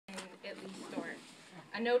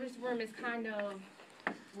know this room is kind of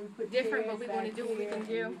We put different, but chairs we're gonna back do what we there, can and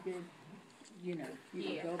do. you could, you know, you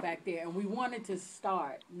Yeah. could go back there, and we wanted to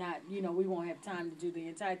start, not, you know, we won't have time to do the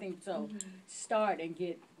entire thing, so start and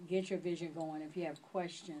get your vision going. If you have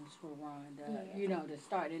questions for Rhonda, you know, to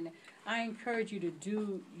start. And I encourage you to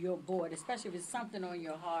do your board, especially if it's something on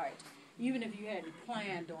your heart. Even if you hadn't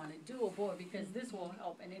planned on it, do a board, because this will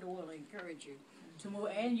help and it will encourage you to move.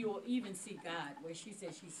 And you'll even see God, where she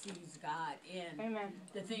says she sees God in Amen.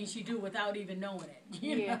 the things she do without even knowing it.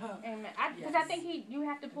 You Yeah, know? amen. Because I think you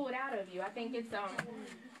have to pull it out of you. I think it's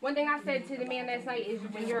one thing I said to the man last night is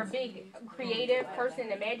when you're a big creative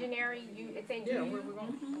person, imaginary, it's in you.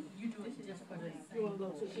 You do it just for this. She needs to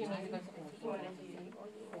go to the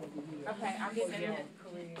Okay, I'll get them.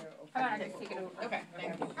 I gotta just take it over. Okay,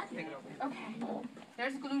 thank you. I can take it over. Okay.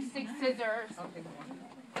 There's glue stick, scissors.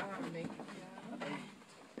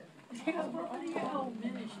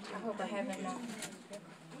 I hope I have enough.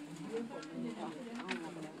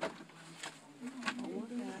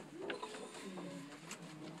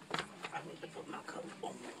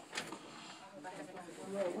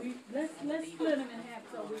 Well, let's split them in half.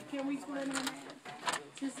 So can we split them in half?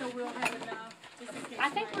 Just so we'll have enough. Just in case I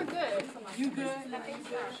think we're good. You good? I think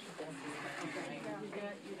so. You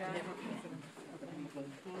good? You got it?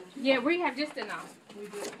 Yeah, we have just enough. We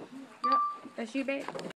good? Yep. That's you, babe.